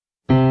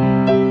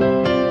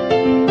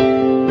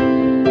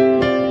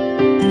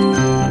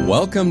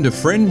Welcome to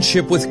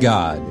Friendship with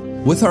God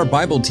with our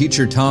Bible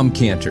teacher Tom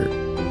Cantor.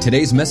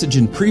 Today's message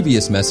and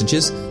previous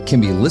messages can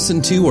be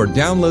listened to or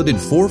downloaded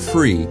for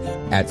free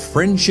at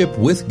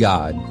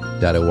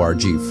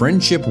friendshipwithgod.org,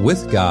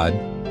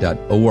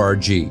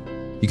 friendshipwithgod.org.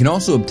 You can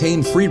also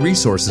obtain free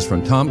resources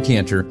from Tom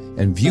Cantor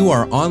and view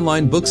our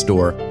online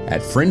bookstore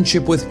at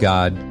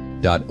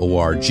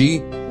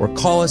friendshipwithgod.org or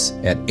call us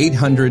at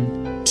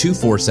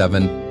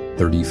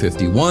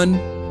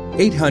 800-247-3051,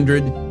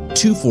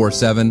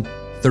 800-247-3051.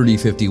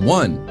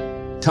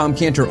 Tom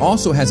Cantor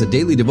also has a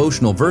daily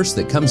devotional verse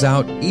that comes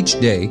out each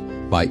day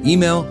by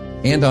email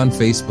and on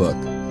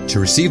Facebook. To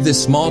receive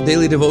this small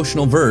daily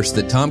devotional verse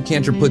that Tom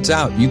Cantor puts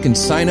out, you can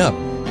sign up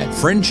at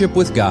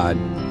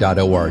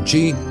friendshipwithgod.org,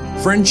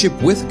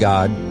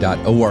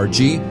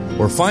 friendshipwithgod.org,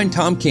 or find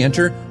Tom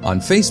Cantor on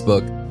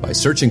Facebook by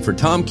searching for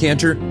Tom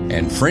Cantor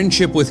and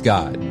Friendship with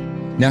God.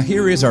 Now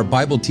here is our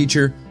Bible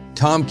teacher,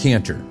 Tom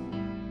Cantor.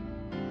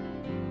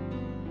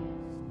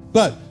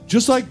 But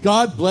just like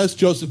God blessed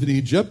Joseph in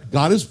Egypt,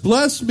 God has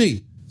blessed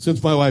me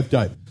since my wife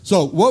died.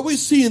 So what we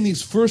see in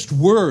these first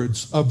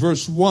words of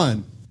verse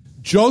 1,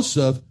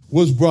 Joseph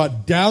was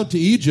brought down to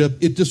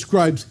Egypt. It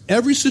describes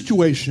every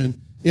situation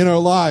in our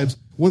lives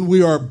when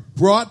we are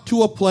brought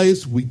to a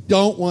place we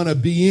don't want to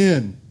be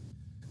in.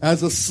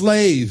 As a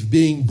slave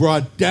being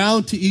brought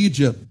down to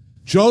Egypt,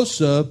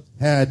 Joseph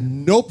had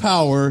no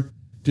power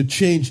to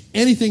change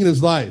anything in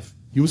his life.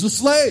 He was a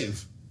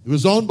slave. He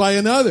was owned by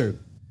another.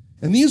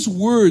 And these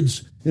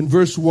words in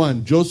verse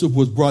 1, Joseph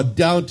was brought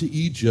down to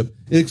Egypt,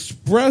 it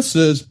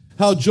expresses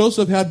how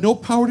Joseph had no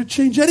power to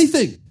change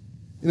anything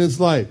in his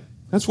life.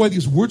 That's why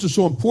these words are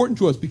so important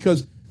to us,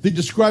 because they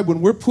describe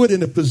when we're put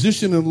in a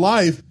position in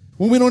life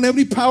when we don't have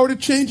any power to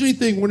change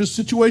anything. We're in a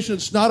situation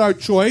that's not our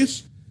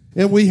choice,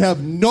 and we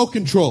have no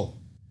control.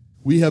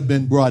 We have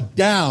been brought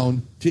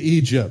down to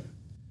Egypt.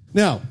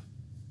 Now,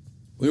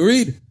 when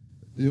we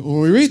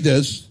read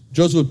this,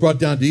 Joseph was brought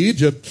down to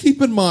Egypt,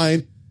 keep in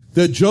mind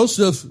that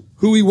Joseph,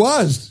 who he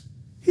was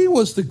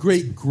the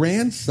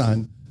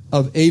great-grandson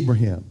of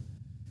Abraham.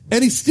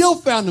 And he still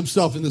found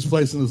himself in this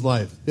place in his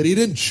life, that he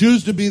didn't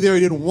choose to be there, he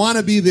didn't want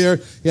to be there,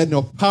 he had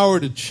no power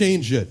to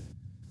change it.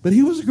 But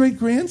he was a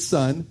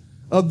great-grandson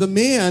of the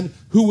man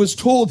who was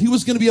told he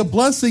was going to be a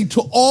blessing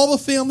to all the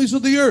families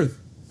of the earth.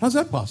 How's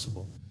that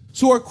possible?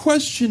 So our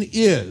question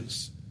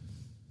is,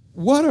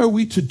 what are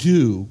we to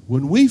do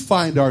when we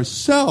find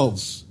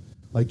ourselves,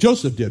 like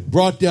Joseph did,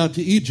 brought down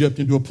to Egypt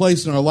into a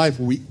place in our life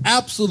where we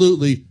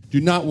absolutely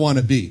do not want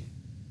to be?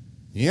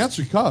 The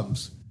answer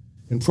comes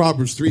in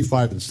Proverbs 3,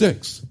 5, and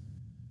 6.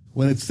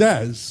 When it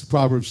says,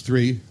 Proverbs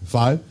 3,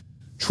 5,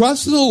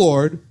 trust in the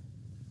Lord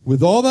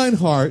with all thine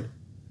heart,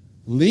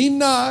 lean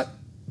not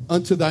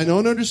unto thine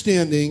own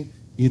understanding,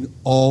 in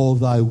all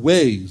thy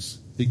ways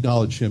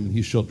acknowledge him, and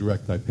he shall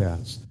direct thy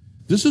paths.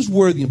 This is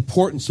where the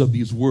importance of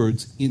these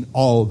words, in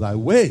all thy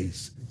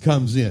ways,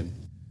 comes in.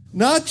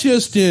 Not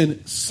just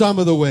in some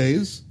of the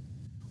ways,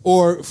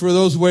 or for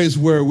those ways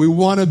where we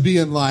want to be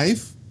in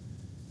life,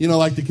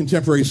 like the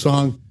contemporary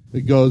song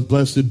that goes,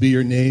 blessed be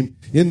your name,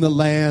 in the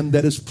land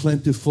that is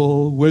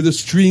plentiful, where the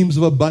streams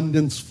of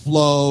abundance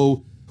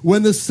flow,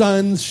 when the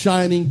sun's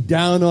shining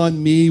down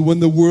on me,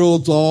 when the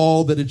world's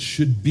all that it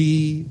should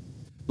be.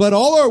 But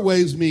all our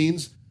ways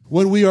means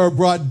when we are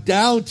brought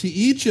down to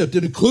Egypt.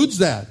 It includes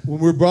that. When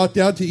we're brought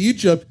down to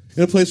Egypt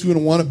in a place we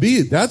don't want to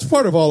be. That's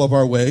part of all of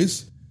our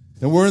ways.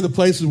 And we're in the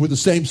places where the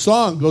same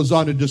song goes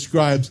on and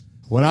describes,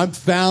 when I'm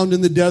found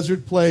in the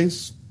desert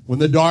place, when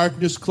the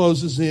darkness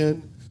closes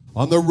in,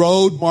 on the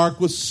road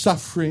marked with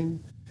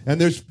suffering, and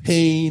there's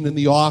pain in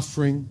the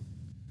offering.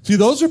 See,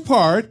 those are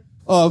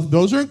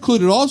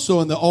included also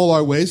in all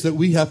our ways that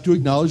we have to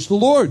acknowledge the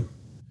Lord.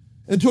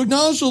 And to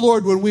acknowledge the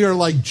Lord when we are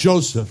like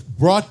Joseph,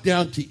 brought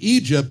down to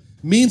Egypt,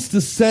 means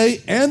to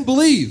say and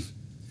believe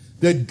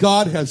that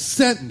God has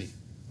sent me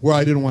where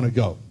I didn't want to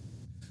go.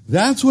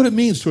 That's what it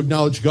means to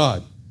acknowledge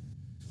God.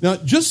 Now,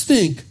 just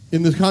think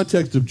in the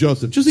context of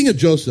Joseph. Just think of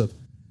Joseph.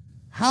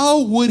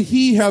 How would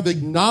he have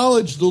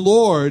acknowledged the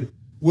Lord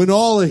when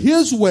all of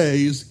his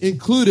ways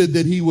included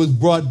that he was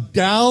brought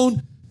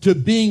down to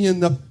being in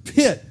the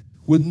pit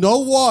with no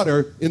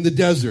water in the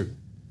desert?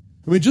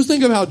 I mean, just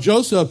think of how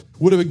Joseph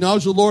would have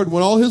acknowledged the Lord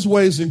when all his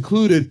ways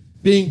included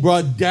being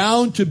brought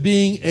down to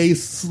being a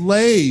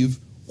slave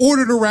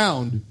ordered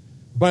around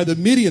by the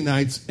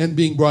Midianites and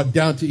being brought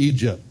down to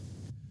Egypt.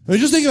 I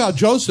mean, just think of how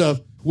Joseph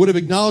would have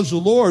acknowledged the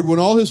Lord when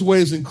all his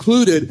ways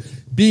included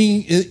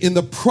being in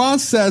the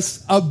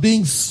process of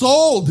being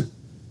sold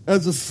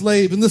as a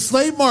slave in the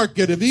slave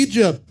market of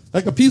Egypt,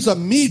 like a piece of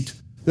meat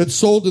that's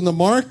sold in the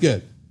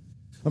market.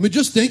 I mean,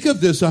 just think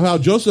of this, of how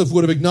Joseph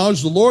would have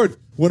acknowledged the Lord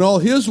when all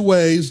his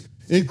ways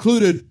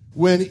included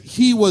when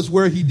he was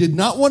where he did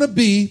not want to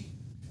be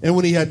and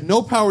when he had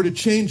no power to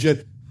change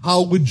it.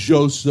 How would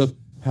Joseph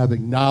have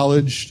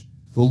acknowledged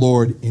the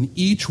Lord in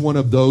each one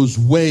of those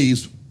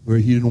ways where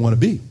he didn't want to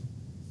be?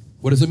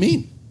 What does it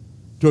mean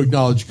to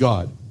acknowledge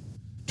God?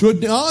 To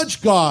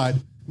acknowledge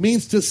God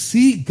means to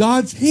see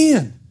God's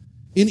hand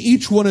in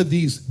each one of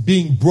these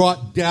being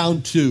brought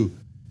down to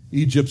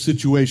Egypt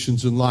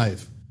situations in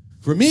life.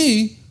 For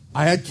me,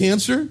 I had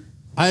cancer.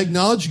 I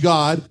acknowledged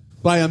God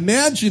by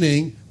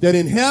imagining that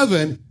in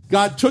heaven,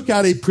 God took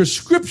out a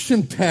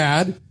prescription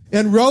pad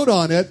and wrote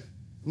on it,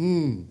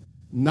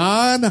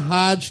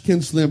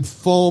 non-Hodgkin's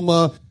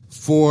lymphoma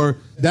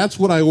that's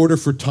what I order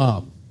for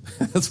Tom.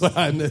 That's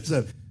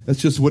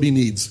just what he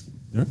needs.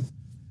 Yeah?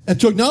 And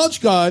to acknowledge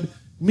God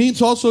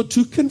means also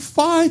to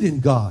confide in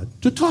God,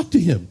 to talk to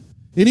him.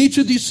 In each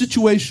of these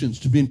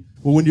situations,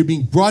 when you're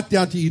being brought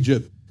down to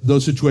Egypt,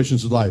 those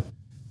situations of life.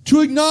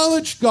 To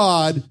acknowledge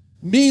God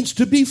means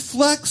to be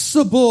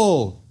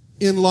flexible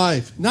in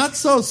life, not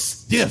so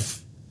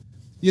stiff.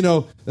 We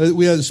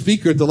had a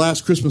speaker at the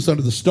last Christmas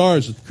Under the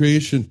Stars at the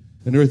Creation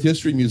and Earth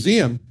History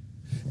Museum,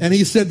 and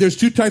he said there's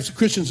two types of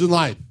Christians in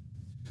life.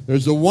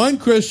 There's the one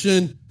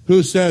Christian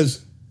who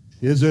says,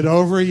 is it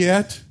over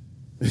yet?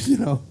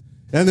 And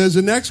there's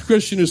the next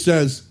Christian who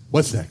says,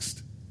 what's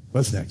next?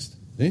 What's next?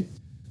 See?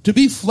 To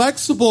be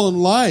flexible in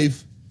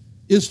life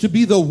is to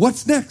be the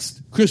what's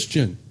next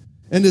Christian,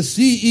 and to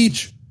see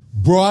each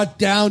brought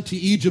down to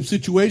Egypt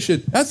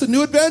situation. That's a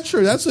new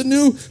adventure. That's a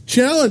new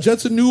challenge.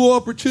 That's a new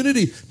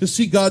opportunity to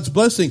see God's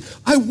blessing.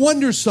 I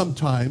wonder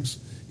sometimes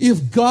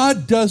if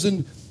God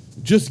doesn't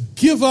just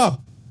give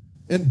up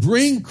and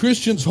bring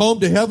Christians home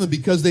to heaven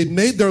because they've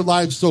made their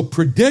lives so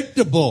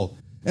predictable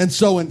and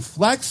so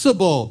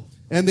inflexible,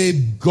 and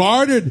they've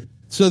guarded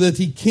so that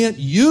he can't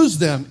use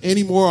them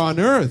anymore on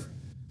earth,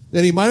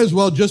 then he might as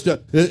well just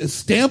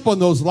stamp on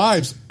those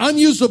lives,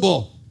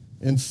 unusable.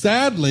 And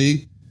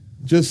sadly,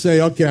 just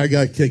say, okay, I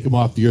got to take them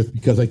off the earth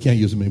because I can't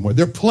use them anymore.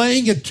 They're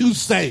playing it too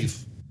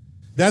safe.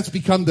 That's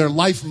become their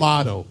life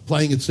motto,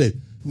 playing it safe.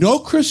 No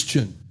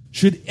Christian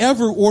should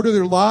ever order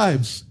their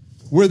lives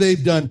where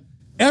they've done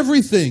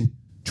everything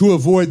to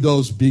avoid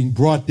those being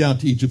brought down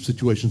to Egypt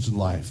situations in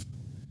life.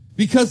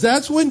 Because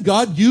that's when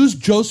God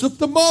used Joseph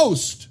the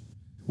most,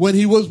 when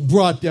he was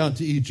brought down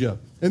to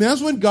Egypt. And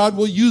that's when God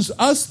will use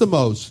us the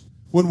most,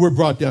 when we're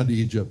brought down to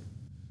Egypt.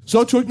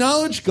 So to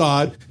acknowledge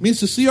God means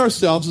to see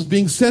ourselves as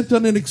being sent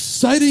on an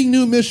exciting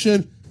new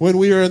mission when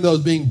we are in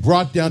those being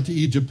brought down to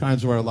Egypt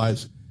times of our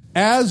lives.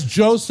 As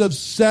Joseph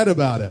said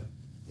about it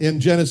in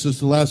Genesis,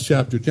 the last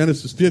chapter,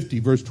 Genesis 50,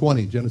 verse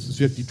 20, Genesis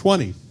 50,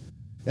 20.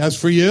 As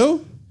for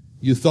you,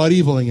 you thought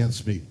evil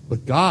against me,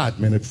 but God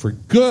meant it for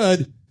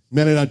good,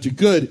 meant it unto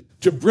good,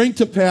 to bring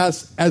to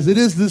pass, as it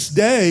is this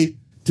day,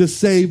 to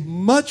save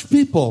much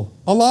people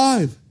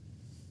alive.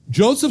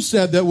 Joseph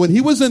said that when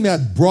he was in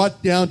that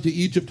brought down to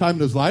Egypt time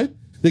in his life,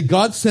 that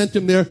God sent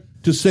him there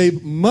to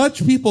save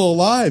much people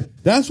alive.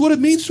 That's what it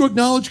means to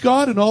acknowledge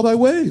God in all thy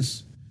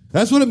ways.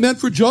 That's what it meant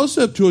for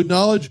Joseph to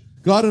acknowledge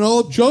God in all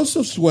of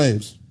Joseph's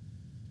ways.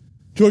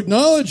 To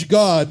acknowledge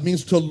God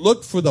means to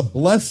look for the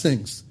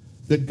blessings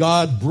that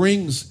God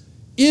brings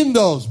in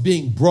those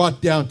being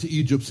brought down to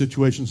Egypt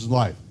situations in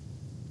life.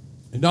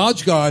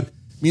 Acknowledge God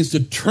means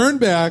to turn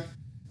back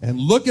and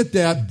look at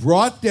that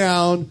brought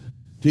down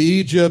to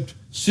Egypt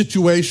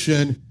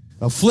situation,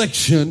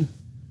 affliction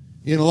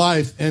in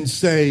life, and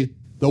say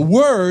the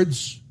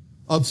words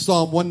of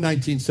Psalm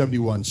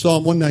 119:71.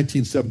 Psalm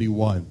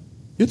 119:71.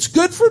 It's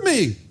good for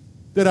me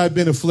that I've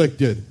been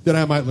afflicted, that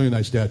I might learn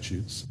thy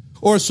statutes.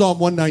 Or Psalm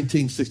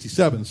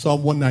 119:67.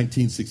 Psalm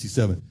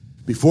 119:67.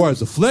 Before I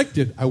was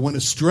afflicted, I went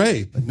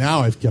astray, but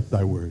now I've kept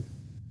thy word.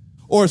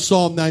 Or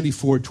Psalm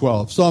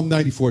 94:12. Psalm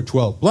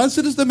 94:12. Blessed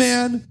is the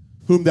man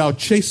whom thou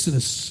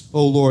chastenest,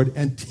 O Lord,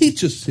 and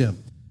teachest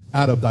him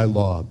out of thy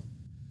law.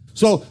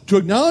 So to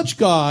acknowledge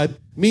God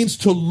means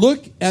to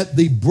look at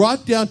the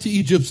brought down to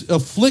Egypt's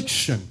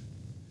affliction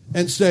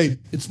and say,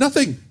 it's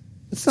nothing.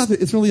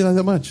 It's really not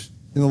that much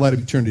in the light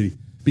of eternity.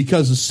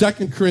 Because of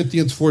 2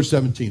 Corinthians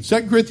 4:17.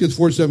 2 Corinthians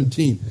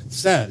 4:17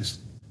 says,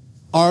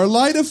 our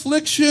light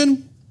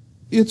affliction,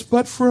 it's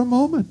but for a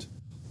moment,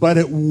 but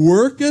it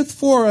worketh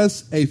for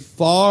us a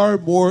far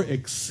more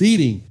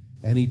exceeding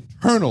and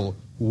eternal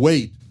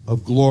weight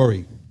of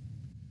glory.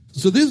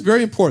 So this is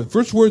very important.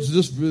 First words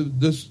of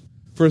this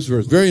first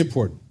verse, very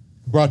important.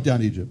 Brought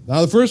down Egypt.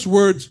 Now the first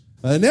words,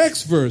 the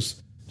next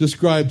verse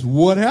describes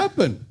what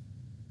happened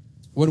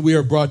when we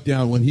are brought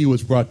down, when he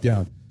was brought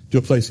down to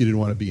a place he didn't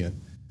want to be in.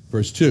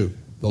 Verse 2,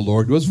 the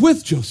Lord was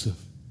with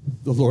Joseph.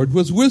 The Lord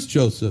was with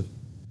Joseph.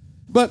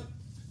 But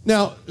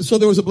now, so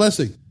there was a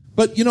blessing.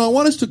 But, I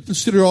want us to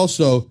consider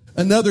also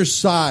another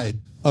side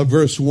of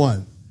verse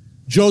 1.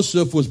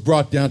 Joseph was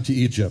brought down to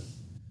Egypt.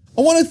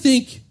 I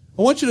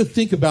want you to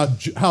think about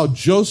how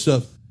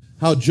Joseph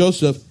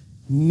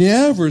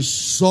never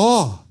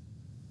saw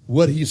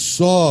what he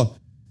saw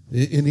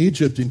in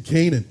Egypt, in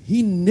Canaan.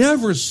 He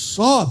never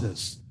saw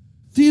this.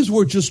 These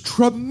were just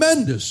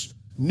tremendous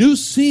new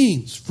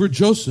scenes for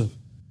Joseph.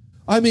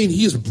 I mean,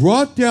 he's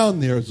brought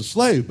down there as a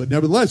slave, but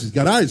nevertheless, he's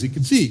got eyes, he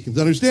can see, he can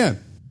understand.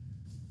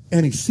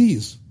 And he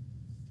sees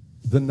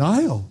the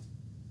Nile,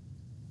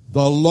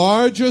 the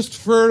largest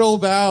fertile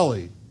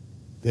valley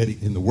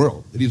in the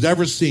world that he's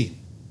ever seen.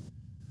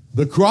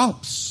 The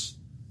crops,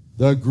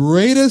 the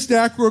greatest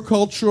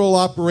agricultural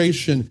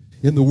operation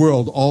in the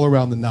world all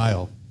around the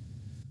Nile.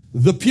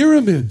 The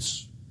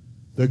pyramids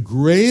the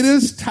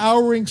greatest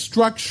towering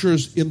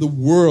structures in the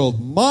world,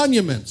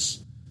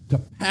 monuments to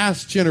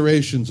past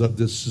generations of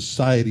this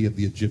society of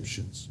the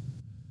Egyptians.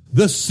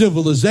 The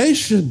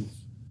civilization,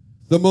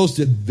 the most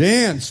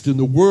advanced in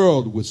the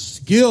world with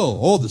skill.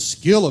 Oh, the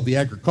skill of the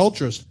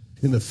agriculturists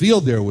in the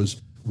field there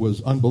was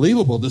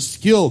unbelievable. The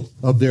skill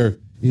of their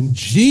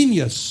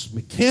ingenious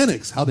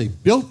mechanics, how they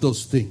built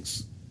those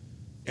things.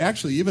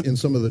 Actually, even in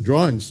some of the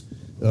drawings,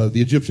 the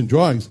Egyptian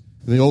drawings,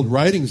 in the old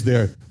writings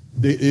there,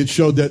 it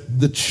showed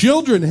that the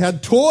children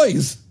had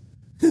toys.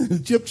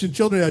 Egyptian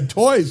children had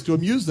toys to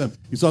amuse them.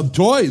 He saw the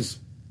toys.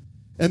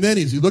 And then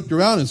as he looked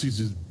around and sees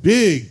these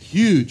big,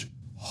 huge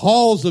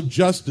halls of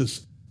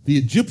justice, the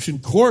Egyptian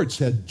courts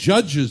had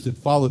judges that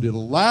followed an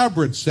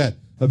elaborate set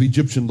of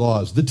Egyptian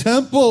laws. The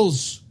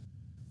temples,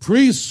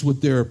 priests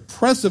with their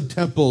oppressive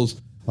temples,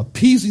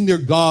 appeasing their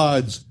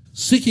gods,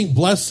 seeking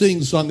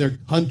blessings on their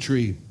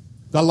country.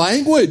 The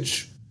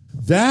language,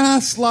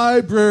 vast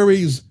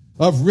libraries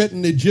of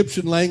written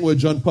Egyptian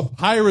language on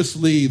papyrus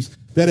leaves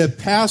that have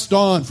passed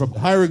on from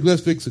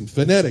hieroglyphics and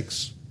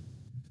phonetics.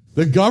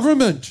 The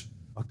government,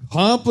 a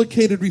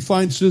complicated,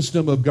 refined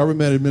system of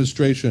government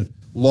administration,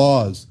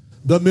 laws.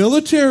 The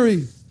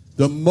military,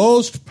 the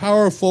most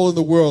powerful in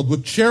the world,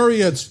 with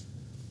chariots.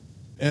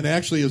 And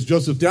actually, as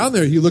Joseph down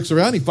there, he looks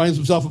around, he finds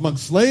himself among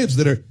slaves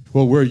that are,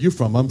 well, where are you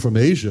from? I'm from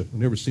Asia. I've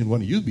never seen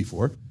one of you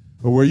before.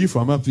 Or where are you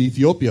from? I'm from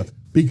Ethiopia.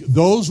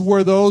 Those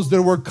were those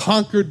that were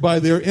conquered by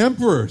their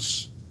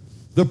emperors.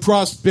 The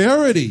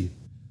prosperity,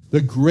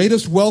 the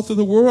greatest wealth of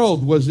the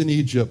world was in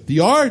Egypt. The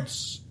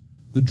arts,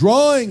 the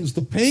drawings,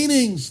 the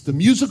paintings, the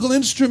musical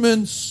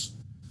instruments,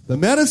 the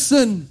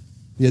medicine,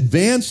 the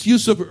advanced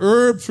use of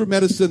herbs for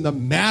medicine, the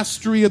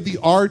mastery of the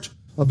art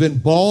of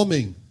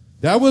embalming.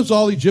 That was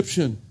all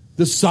Egyptian.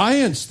 The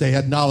science, they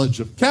had knowledge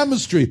of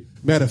chemistry,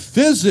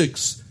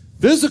 metaphysics,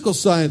 physical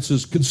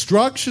sciences,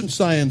 construction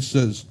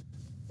sciences.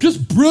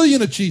 Just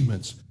brilliant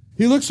achievements.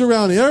 He looks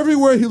around,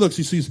 everywhere he looks,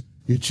 he sees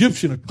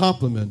Egyptian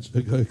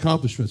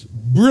accomplishments.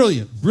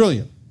 Brilliant,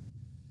 brilliant.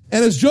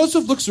 And as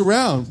Joseph looks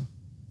around,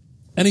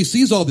 and he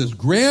sees all this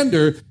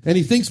grandeur, and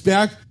he thinks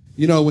back,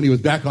 when he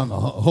was back on the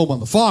home on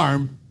the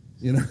farm,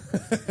 he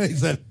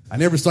said, I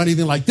never saw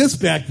anything like this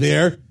back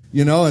there.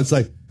 It's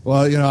like,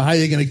 well, how are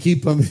you going to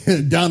keep them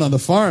down on the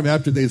farm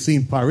after they've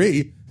seen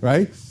Paris,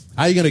 right?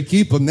 How are you going to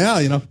keep them now,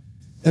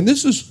 And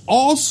this is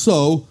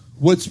also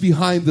what's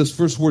behind this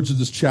first words of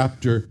this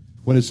chapter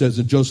when it says,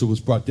 and Joseph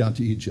was brought down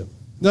to Egypt.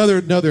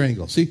 Another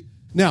angle, see?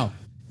 Now,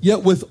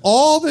 yet with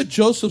all that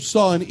Joseph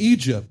saw in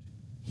Egypt,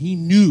 he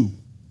knew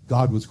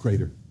God was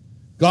greater.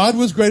 God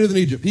was greater than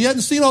Egypt. He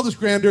hadn't seen all this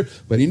grandeur,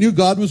 but he knew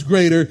God was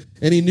greater,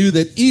 and he knew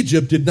that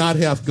Egypt did not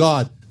have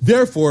God.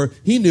 Therefore,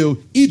 he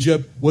knew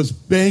Egypt was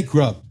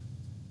bankrupt.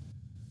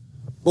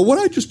 But what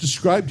I just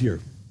described here,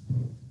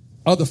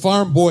 of the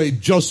farm boy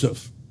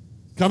Joseph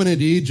coming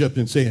into Egypt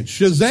and saying,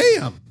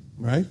 Shazam,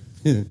 right?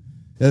 And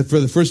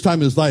for the first time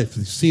in his life,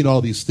 he's seen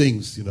all these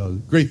things,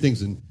 great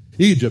things in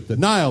Egypt, the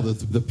Nile,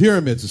 the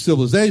pyramids, the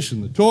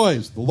civilization, the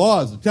toys, the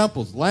laws, the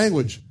temples, the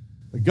language,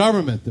 the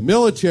government, the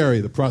military,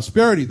 the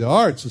prosperity, the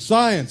arts, the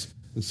science,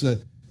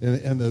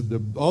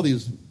 and all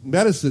these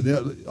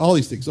medicine, all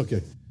these things.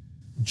 Okay.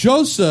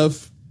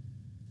 Joseph,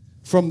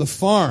 from the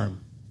farm,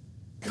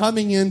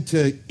 coming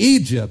into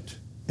Egypt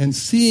and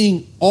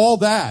seeing all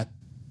that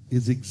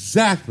is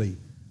exactly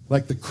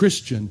like the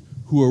Christian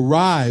who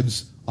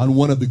arrives on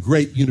one of the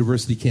great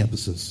university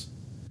campuses.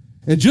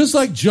 And just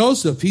like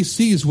Joseph, he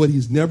sees what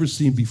he's never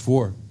seen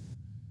before.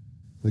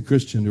 The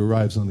Christian who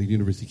arrives on the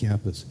university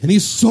campus. And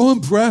he's so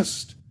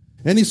impressed.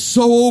 And he's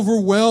so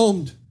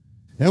overwhelmed.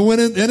 And when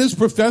his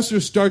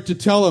professors start to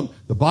tell him,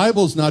 the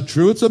Bible's not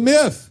true, it's a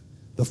myth.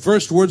 The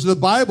first words of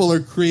the Bible are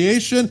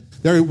creation.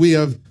 There we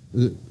have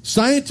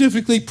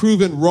scientifically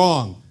proven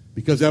wrong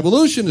because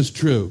evolution is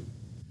true.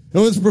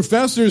 And when his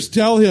professors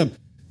tell him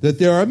that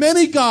there are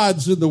many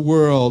gods in the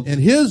world, and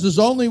his is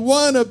only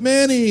one of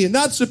many, and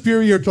not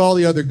superior to all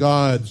the other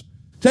gods.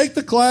 Take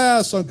the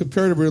class on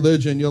comparative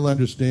religion, you'll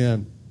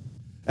understand.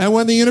 And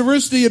when the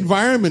university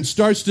environment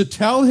starts to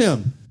tell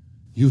him,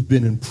 you've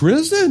been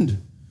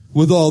imprisoned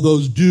with all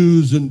those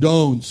do's and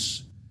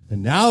don'ts,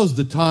 and now's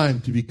the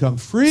time to become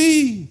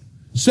free,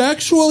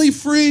 sexually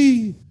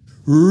free.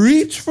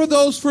 Reach for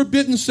those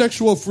forbidden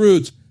sexual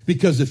fruits,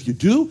 because if you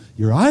do,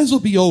 your eyes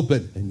will be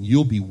open, and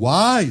you'll be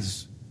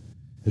wise.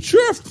 It's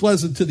sure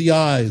pleasant to the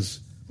eyes,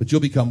 but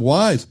you'll become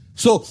wise.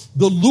 So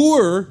the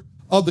lure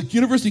of the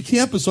university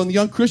campus on the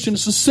young Christian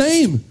is the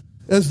same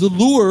as the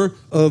lure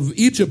of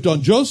Egypt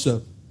on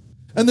Joseph.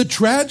 And the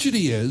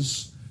tragedy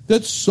is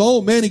that so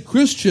many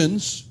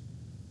Christians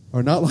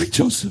are not like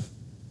Joseph.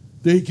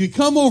 They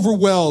become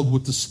overwhelmed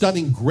with the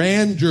stunning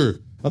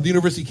grandeur of the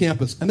university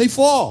campus, and they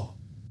fall.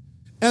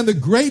 And the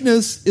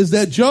greatness is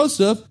that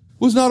Joseph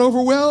was not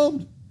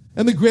overwhelmed.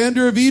 And the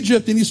grandeur of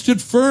Egypt, and he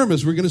stood firm,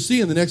 as we're going to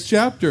see in the next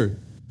chapter.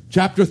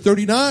 Chapter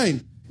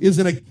 39 is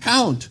an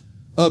account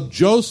of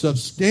Joseph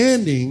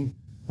standing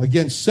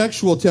against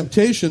sexual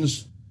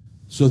temptations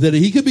so that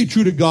he could be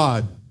true to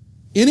God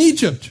in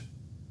Egypt.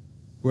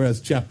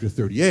 Whereas chapter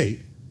 38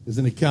 is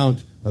an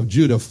account of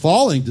Judah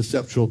falling to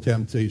sexual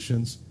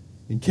temptations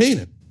in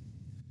Canaan.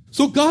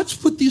 So God's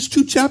put these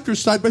two chapters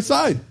side by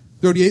side,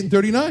 38 and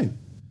 39.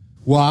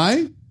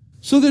 Why?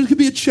 So there could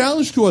be a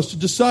challenge to us to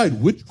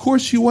decide which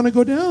course you want to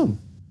go down.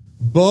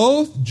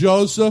 Both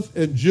Joseph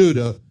and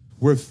Judah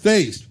were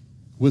faced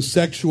with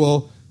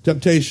sexual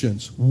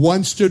temptations.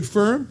 One stood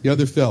firm, the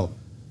other fell.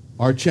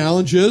 Our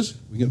challenge is,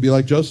 we're going to be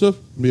like Joseph,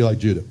 we're going to be like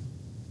Judah.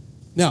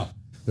 Now,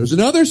 there's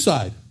another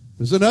side.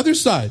 There's another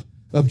side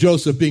of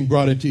Joseph being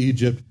brought into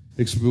Egypt.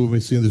 We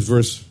see in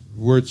this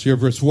words here,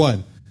 verse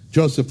 1.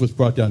 Joseph was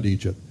brought down to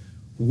Egypt.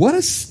 What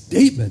a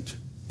statement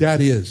that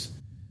is.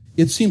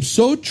 It seems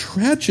so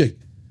tragic.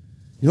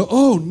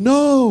 Oh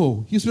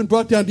no, he's been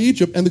brought down to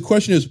Egypt. And the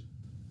question is,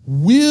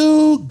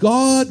 will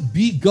God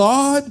be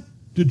God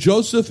to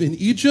Joseph in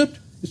Egypt?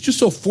 It's just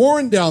so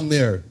foreign down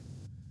there.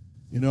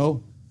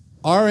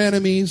 Our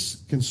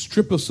enemies can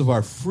strip us of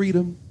our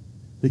freedom.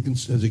 They can,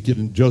 as it did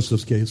in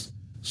Joseph's case,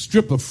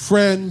 strip of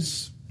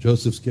friends,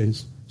 Joseph's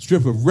case,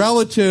 strip of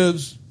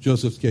relatives,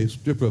 Joseph's case,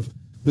 strip of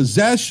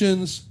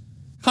possessions,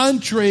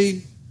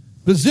 country,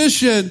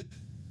 position,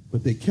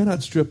 but they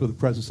cannot strip of the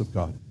presence of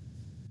God.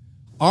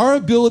 Our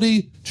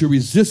ability to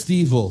resist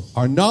evil,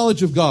 our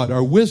knowledge of God,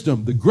 our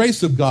wisdom, the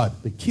grace of God,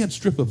 they can't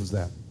strip of us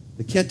that.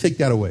 They can't take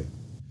that away.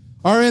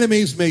 Our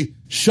enemies may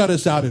shut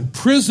us out in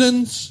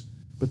prisons,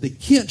 but they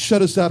can't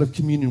shut us out of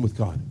communion with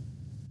God.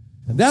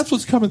 And that's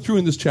what's coming through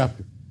in this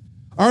chapter.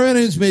 Our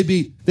enemies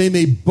they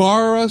may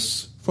bar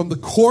us from the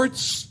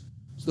courts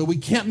so that we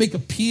can't make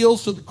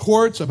appeals to the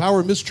courts of how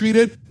we're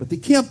mistreated, but they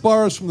can't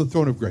bar us from the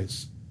throne of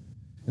grace.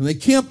 And they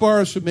can't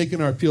bar us from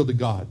making our appeal to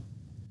God.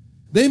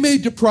 They may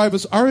deprive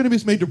us, our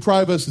enemies may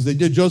deprive us, as they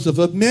did Joseph,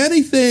 of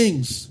many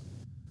things,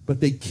 but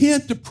they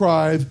can't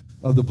deprive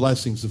of the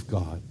blessings of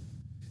God.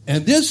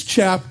 And this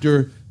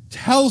chapter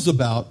tells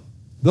about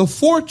the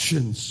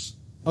fortunes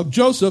of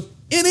Joseph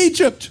in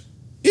Egypt,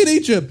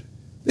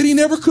 that he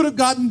never could have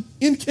gotten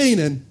in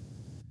Canaan.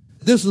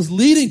 This is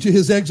leading to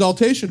his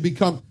exaltation to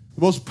become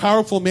the most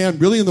powerful man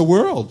really in the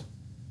world.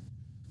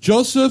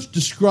 Joseph,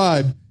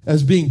 described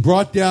as being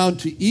brought down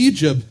to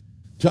Egypt,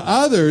 to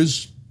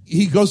others,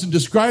 he goes and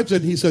describes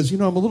it, and he says,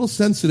 I'm a little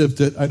sensitive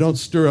that I don't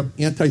stir up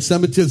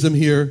anti-Semitism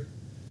here.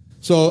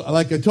 So,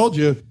 like I told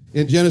you,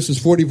 in Genesis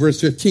 40, verse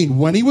 15,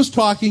 when he was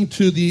talking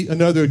to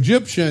another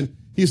Egyptian,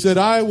 he said,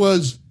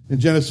 in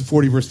Genesis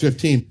 40, verse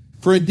 15,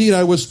 for indeed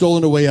I was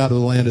stolen away out of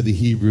the land of the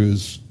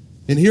Hebrews,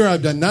 and here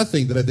I've done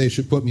nothing that they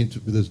should put me into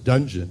this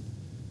dungeon.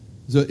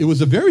 So it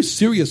was a very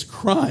serious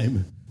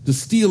crime to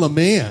steal a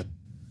man.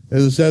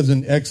 As it says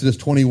in Exodus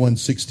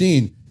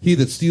 21:16, he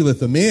that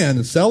stealeth a man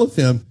and selleth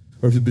him,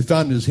 or if it be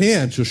found in his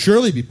hand, shall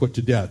surely be put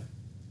to death.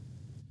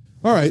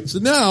 All right, so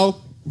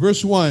now,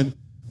 verse 1,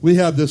 we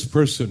have this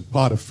person,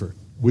 Potiphar.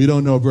 We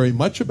don't know very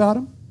much about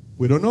him.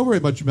 We don't know very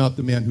much about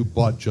the man who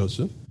bought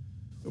Joseph,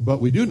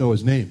 but we do know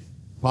his name,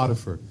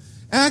 Potiphar.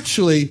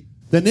 Actually,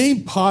 the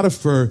name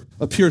Potiphar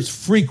appears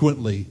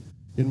frequently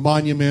in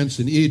monuments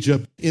in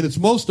Egypt, and it's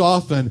most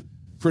often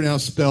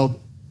spelled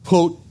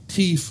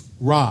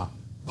Potiphra,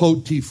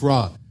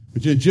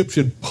 which in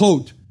Egyptian,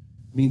 pot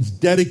means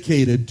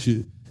dedicated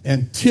to,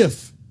 and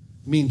tif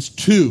means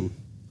to,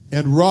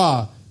 and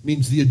Ra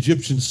means the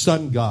Egyptian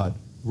sun god,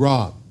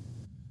 Ra.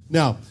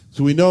 Now,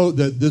 so we know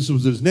that this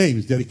was his name.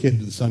 He's dedicated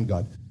to the sun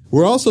god.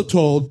 We're also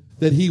told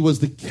that he was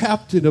the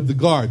captain of the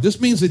guard.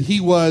 This means that he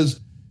was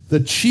the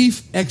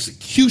chief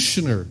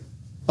executioner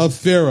of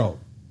Pharaoh.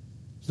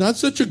 It's not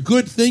such a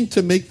good thing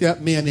to make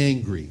that man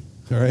angry,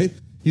 all right?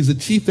 He's a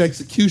chief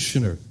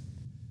executioner.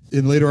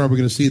 And later on, we're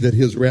going to see that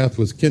his wrath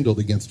was kindled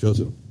against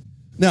Joseph.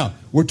 Now,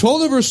 we're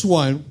told in verse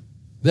 1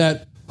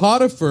 that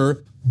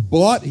Potiphar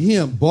bought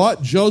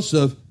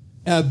Joseph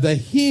at the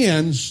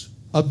hands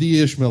of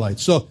the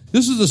Ishmaelites. So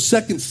this is the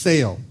second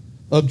sale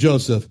of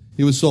Joseph.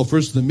 He was sold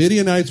first to the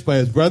Midianites by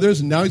his brothers,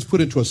 and now he's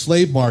put into a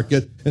slave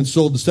market and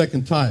sold the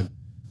second time,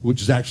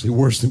 which is actually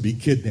worse than being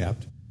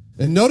kidnapped.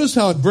 And notice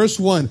how in verse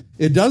 1,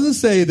 it doesn't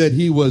say that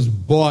he was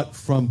bought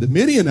from the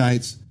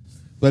Midianites,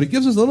 but it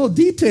gives us a little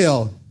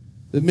detail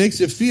that makes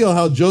you feel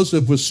how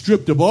Joseph was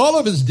stripped of all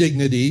of his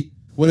dignity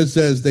when it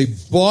says they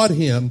bought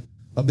him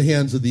of the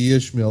hands of the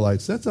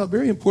Ishmaelites. That's a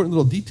very important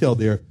little detail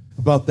there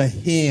about the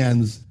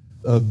hands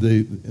of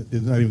they're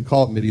not even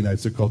called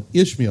Midianites, they're called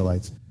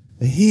Ishmaelites.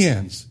 The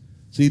hands.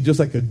 See, just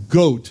like a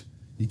goat,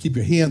 you keep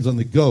your hands on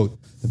the goat.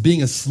 And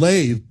being a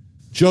slave,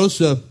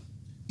 Joseph,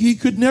 he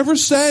could never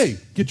say,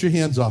 get your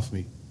hands off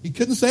me. He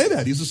couldn't say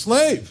that. He's a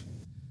slave.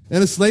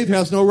 And a slave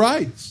has no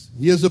rights.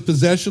 He has a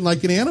possession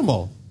like an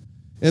animal.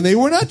 And they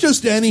were not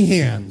just any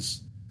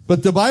hands,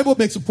 but the Bible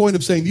makes a point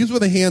of saying these were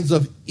the hands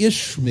of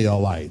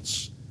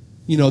Ishmaelites.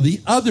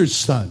 The other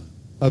son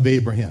of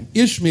Abraham.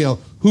 Ishmael,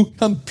 who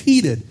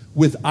competed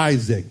with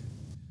Isaac.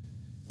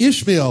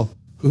 Ishmael,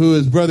 who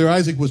his brother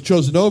Isaac was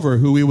chosen over,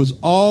 who he was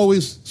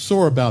always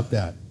sore about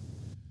that.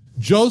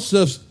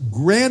 Joseph's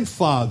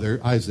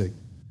grandfather, Isaac,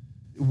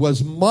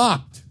 was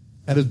mocked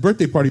at his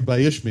birthday party by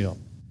Ishmael.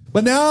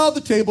 But now the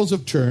tables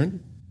have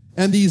turned,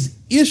 and these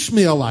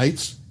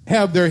Ishmaelites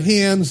have their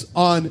hands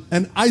on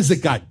an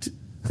Isaacite.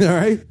 All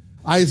right?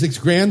 Isaac's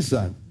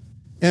grandson.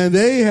 And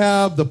they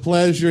have the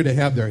pleasure to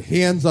have their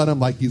hands on him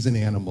like he's an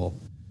animal.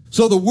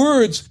 So the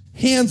words,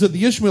 hands of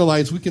the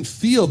Ishmaelites, we can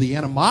feel the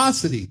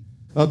animosity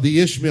of the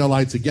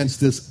Ishmaelites against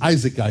this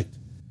Isaacite.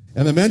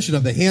 And the mention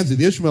of the hands of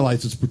the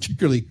Ishmaelites is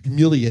particularly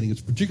humiliating.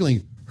 It's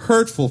particularly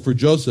hurtful for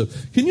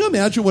Joseph. Can you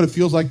imagine what it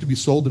feels like to be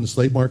sold in a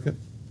slave market?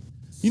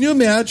 Can you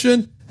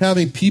imagine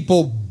having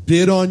people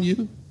bid on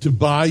you to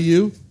buy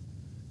you?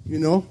 You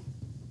know,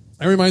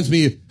 that reminds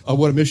me of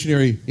what a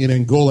missionary in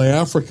Angola,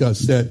 Africa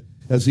said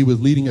as he was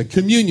leading a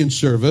communion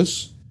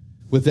service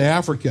with the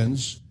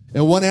Africans.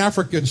 And one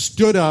African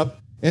stood up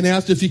and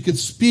asked if he could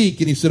speak.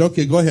 And he said,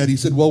 okay, go ahead. He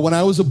said, well, when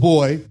I was a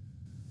boy,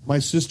 my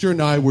sister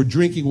and I were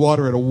drinking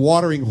water at a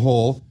watering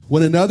hole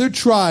when another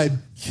tribe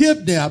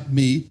kidnapped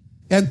me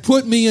and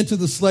put me into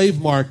the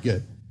slave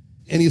market.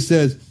 And he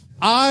says,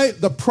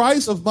 the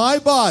price of my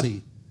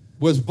body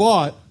was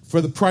bought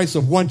for the price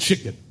of one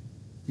chicken.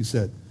 He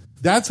said,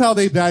 that's how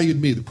they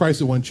valued me, the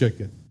price of one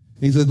chicken.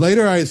 And he said,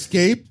 later I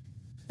escaped,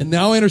 and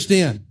now I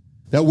understand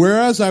that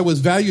whereas I was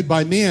valued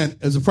by man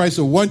as the price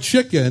of one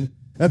chicken,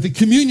 at the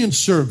communion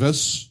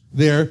service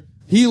there,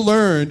 he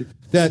learned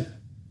that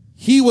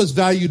he was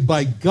valued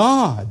by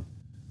God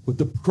with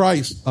the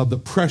price of the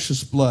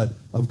precious blood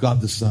of God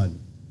the Son.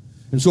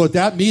 And so at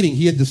that meeting,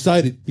 he had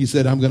decided, he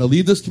said, I'm going to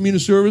leave this communion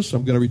service.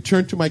 I'm going to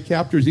return to my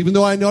captors, even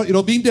though I know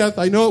it'll be death.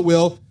 I know it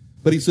will.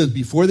 But he says,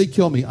 before they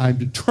kill me, I'm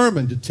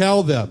determined to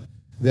tell them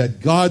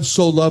that God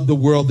so loved the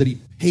world that he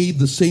paid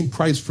the same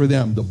price for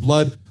them, the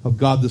blood of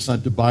God the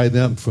Son, to buy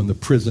them from the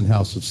prison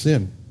house of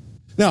sin.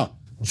 Now,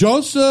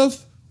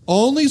 Joseph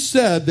only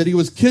said that he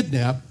was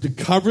kidnapped to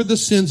cover the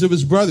sins of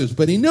his brothers,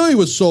 but he knew he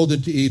was sold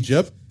into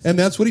Egypt, and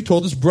that's what he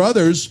told his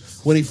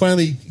brothers when he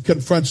finally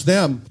confronts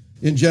them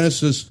in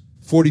Genesis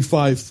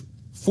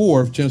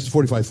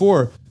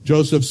 45:4.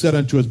 Joseph said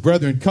unto his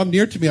brethren, come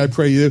near to me, I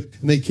pray you.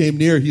 And they came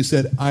near. He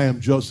said, I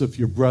am Joseph,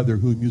 your brother,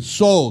 whom you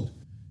sold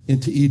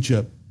into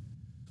Egypt.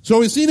 So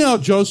we see now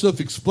Joseph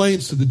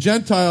explains to the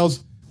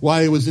Gentiles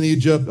why he was in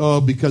Egypt. Oh,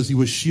 because he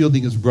was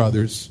shielding his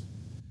brothers.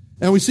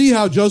 And we see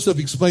how Joseph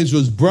explains to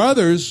his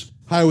brothers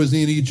how he was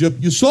in Egypt.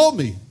 You sold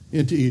me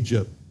into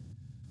Egypt.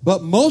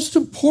 But most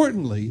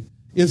importantly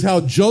is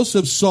how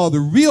Joseph saw the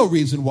real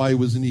reason why he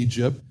was in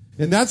Egypt.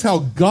 And that's how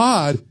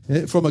God,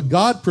 from a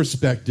God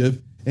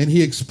perspective, and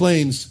he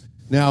explains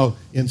now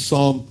in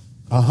Psalm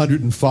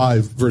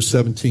 105, verse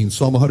 17.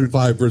 Psalm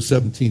 105, verse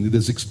 17. It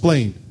is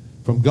explained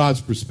from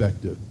God's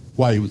perspective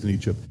why he was in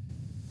Egypt.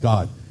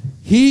 God.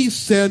 He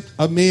sent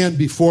a man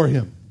before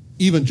him,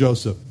 even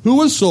Joseph, who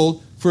was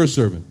sold for a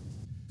servant.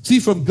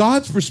 See, from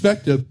God's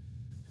perspective,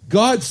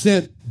 God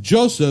sent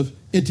Joseph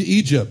into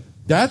Egypt.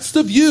 That's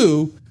the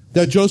view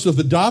that Joseph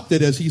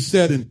adopted, as he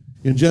said in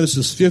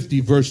Genesis 50,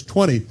 verse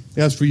 20.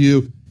 As for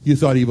you, you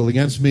thought evil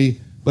against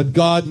me, but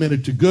God meant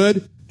it to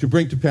good, to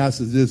bring to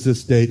pass as it is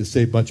this day, to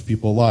save a bunch of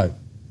people alive.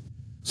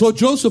 So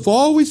Joseph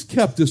always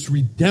kept this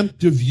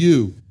redemptive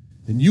view.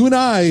 And you and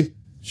I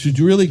should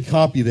really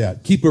copy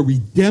that. Keep a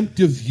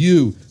redemptive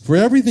view for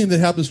everything that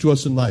happens to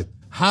us in life.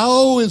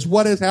 How is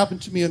what has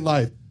happened to me in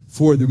life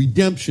for the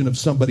redemption of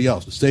somebody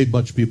else, to save a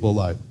bunch of people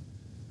alive?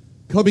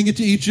 Coming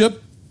into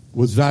Egypt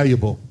was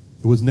valuable.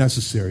 It was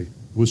necessary.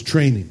 It was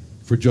training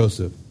for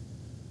Joseph.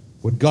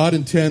 What God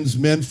intends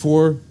men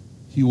for,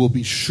 he will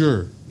be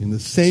sure, in the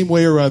same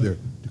way or other,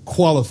 to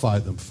qualify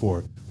them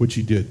for, which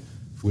he did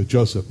with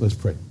Joseph. Let's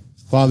pray.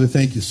 Father,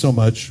 thank you so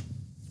much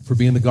for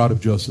being the God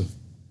of Joseph.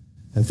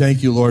 And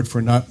thank you, Lord,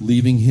 for not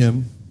leaving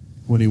him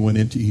when he went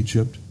into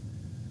Egypt,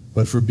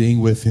 but for being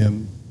with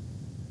him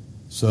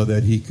so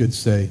that he could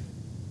say,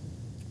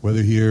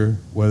 whether here,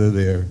 whether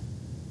there,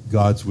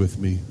 God's with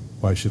me.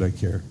 Why should I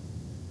care?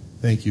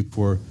 Thank you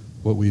for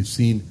what we've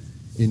seen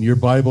in your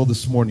Bible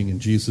this morning. In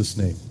Jesus'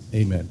 name,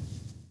 amen.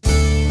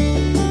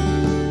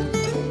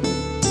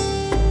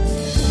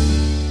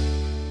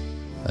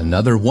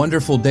 Another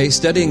wonderful day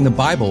studying the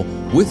Bible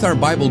with our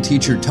Bible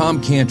teacher, Tom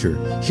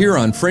Cantor, here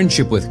on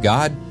Friendship with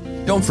God.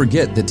 Don't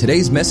forget that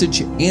today's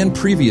message and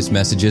previous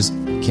messages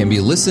can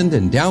be listened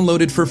and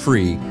downloaded for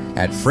free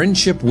at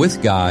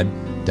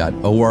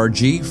friendshipwithgod.org,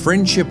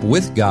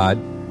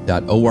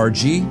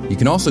 friendshipwithgod.org. You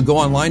can also go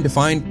online to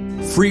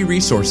find free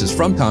resources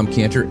from Tom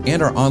Cantor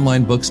and our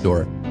online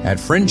bookstore at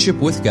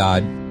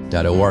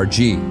friendshipwithgod.org.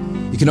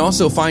 You can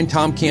also find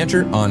Tom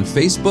Cantor on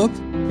Facebook,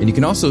 and you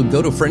can also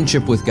go to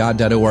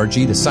friendshipwithgod.org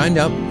to sign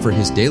up for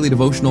his daily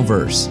devotional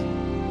verse.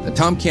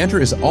 Tom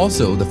Cantor is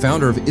also the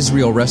founder of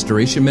Israel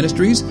Restoration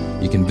Ministries.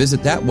 You can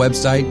visit that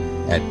website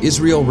at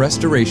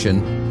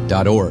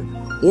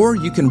israelrestoration.org. Or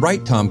you can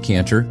write Tom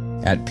Cantor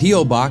at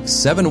P.O. Box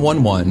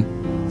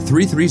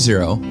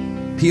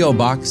 711-330, P.O.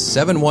 Box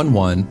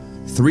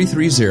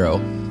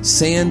 711-330,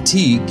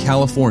 Santee,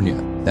 California.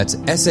 That's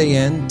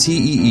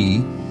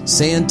S-A-N-T-E-E,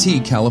 Santee,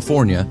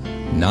 California,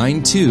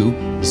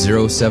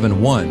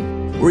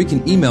 92071. Or you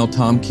can email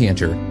Tom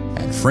Cantor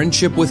at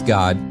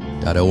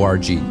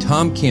friendshipwithgod.org.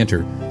 Tom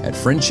Cantor at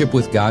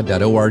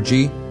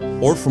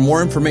friendshipwithgod.org. Or for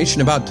more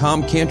information about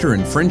Tom Cantor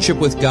and Friendship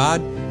with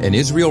God and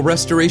Israel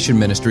Restoration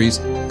Ministries,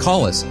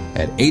 call us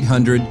at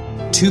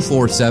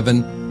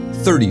 800-247-3055.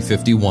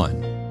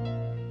 3051.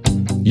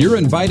 You're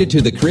invited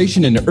to the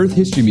Creation and Earth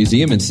History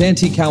Museum in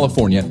Santee,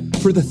 California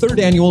for the 3rd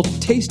annual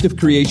Taste of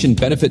Creation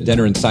Benefit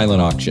Dinner and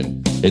Silent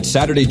Auction. It's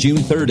Saturday, June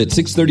 3rd at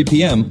 6:30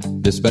 p.m.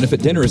 This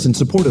benefit dinner is in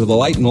support of the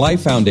Light and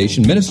Life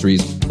Foundation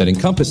ministries that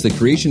encompass the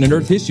Creation and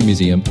Earth History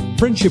Museum,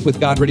 Friendship with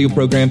God radio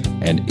program,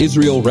 and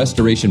Israel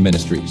Restoration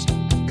Ministries.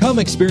 Come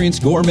experience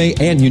gourmet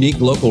and unique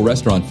local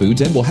restaurant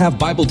foods, and we'll have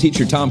Bible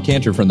teacher Tom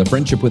Cantor from the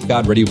Friendship with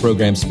God radio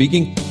program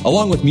speaking,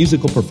 along with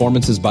musical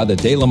performances by the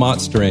De La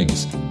Motte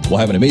Strings. We'll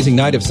have an amazing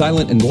night of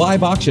silent and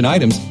live auction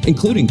items,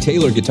 including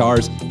Taylor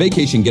guitars,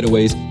 vacation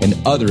getaways, and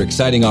other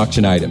exciting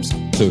auction items.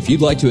 So if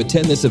you'd like to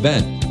attend this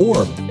event,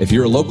 or if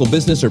you're a local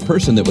business or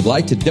person that would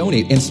like to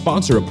donate and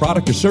sponsor a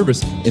product or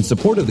service in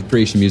support of the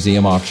Creation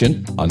Museum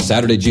auction on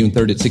Saturday, June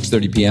 3rd at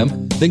 6:30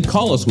 p.m., then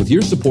call us with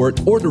your support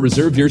or to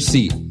reserve your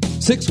seat.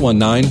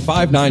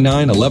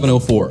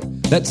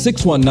 619-599-1104. That's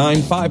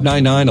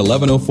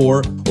 619-599-1104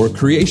 or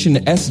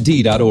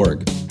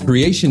creationsd.org.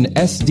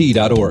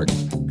 creationsd.org.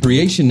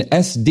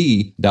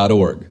 creationsd.org.